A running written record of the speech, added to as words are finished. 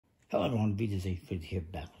Hello everyone, VJZ here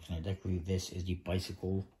back with another deck review. This is the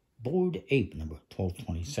Bicycle Bored Ape number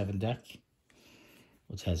 1227 deck,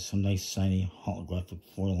 which has some nice shiny holographic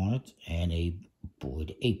foil on it and a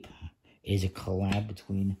Bored Ape. It is a collab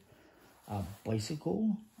between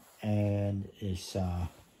Bicycle and this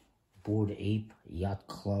Bored Ape Yacht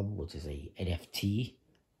Club, which is a NFT,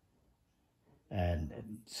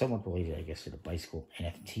 and somewhat related, I guess, to the Bicycle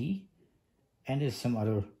NFT. And there's some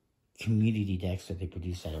other community decks that they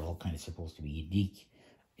produce that are all kind of supposed to be unique.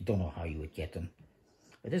 I don't know how you would get them.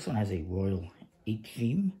 But this one has a Royal Ape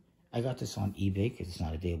theme. I got this on eBay because it's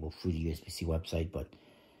not available through the USPCC website, but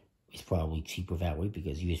it's probably cheaper that way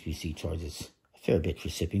because USPCC charges a fair bit for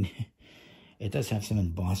shipping. It does have some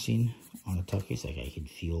embossing on the tuck case. Like I can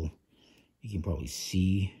feel, you can probably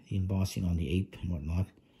see the embossing on the ape and whatnot.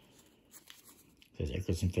 It says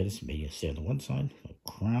Icarus and Fetus, maybe a stand on one side, a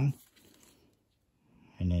crown.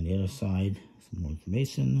 And then the other side, some more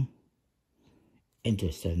information.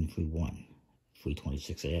 Enter 731,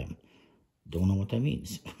 3:26 a.m. Don't know what that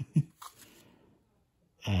means.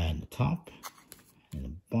 And the top and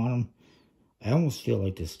the bottom. I almost feel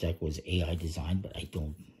like this deck was AI designed, but I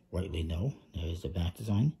don't rightly know. There's the back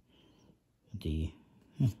design. The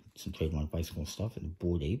some trademark bicycle stuff and the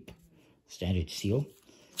Bored Ape. Standard seal.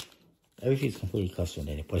 Everything's completely custom,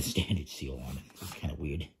 and they put a standard seal on it. It's kind of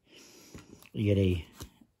weird. You get a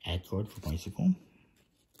ad card for Bicycle.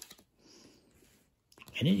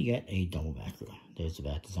 And then you get a double backer. There's the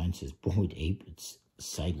back design. It says Bored Ape. It's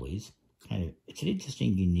sideways. It's an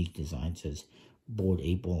interesting, unique design. It says Bored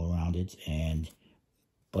Ape all around it and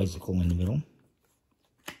Bicycle in the middle.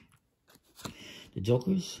 The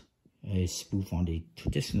Jokers is spoof on the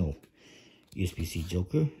traditional USPCC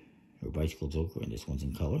Joker, or Bicycle Joker, and this one's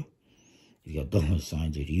in color. He's got dollar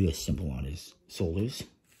signs or the US symbol on his shoulders.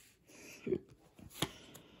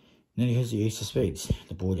 Then here's the Ace of Spades,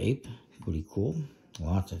 the Bored Ape, pretty cool.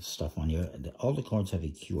 Lots of stuff on here. All the cards have a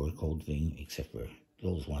QR code thing, except for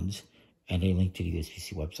those ones. And they link to the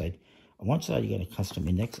USPCC website. On one side, you got a custom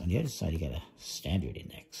index. On the other side, you got a standard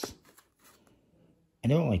index.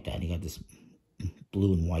 And they're all like that. You got this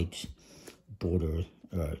blue and white border,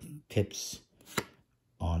 or pips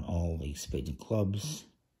on all the spades and clubs.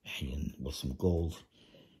 And with some gold.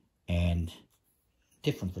 And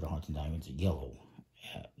different for the hearts and diamonds, yellow.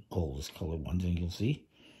 Gold is colored ones, and you'll see.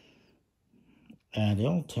 And they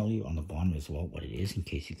all tell you on the bottom as well what it is in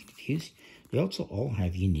case you're confused. They also all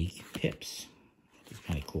have unique pips. It's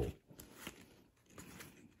kind of cool.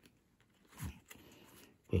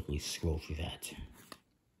 Quickly scroll through that.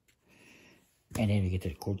 And then we get to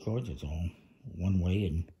the court cards. It's all one way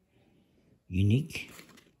and unique.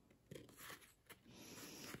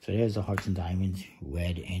 So there's the hearts and diamonds,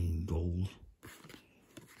 red and gold.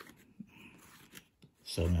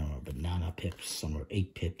 Some are banana pips, some are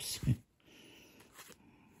 8 pips.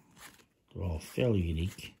 They're all fairly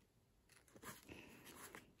unique.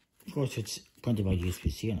 Of course, it's printed by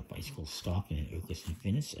USPCC on a bicycle stock and an Icarus and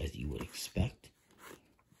Fetus, as you would expect.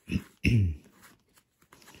 Really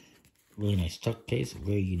nice tuck case,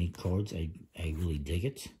 very unique cards. I really dig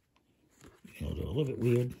it. You know, they're a little bit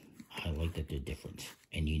weird. I like that they're different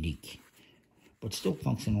and unique, but still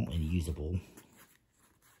functional and usable.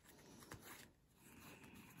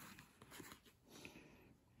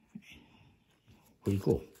 Pretty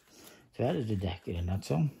cool. So that is the deck in a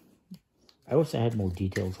nutshell. I wish I had more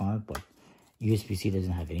details on it, but USPCC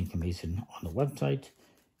doesn't have any information on the website.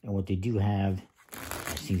 And what they do have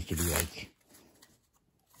seems to be like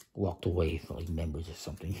locked away for like members or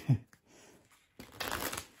something.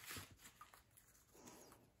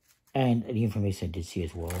 And the information I did see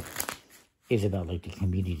as well is about like the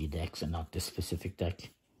community decks and not this specific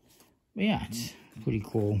deck. But yeah, it's pretty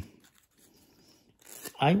cool.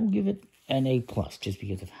 I will give it an A+, just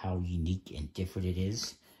because of how unique and different it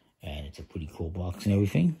is. And it's a pretty cool box and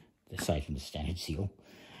everything, aside from the standard seal.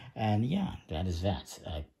 And yeah, that is that.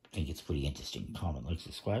 I think it's pretty interesting. Comment, like,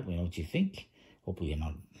 subscribe. Let me know what you think. Hopefully you're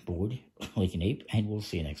not bored like an ape. And we'll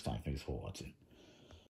see you next time. Thanks for watching.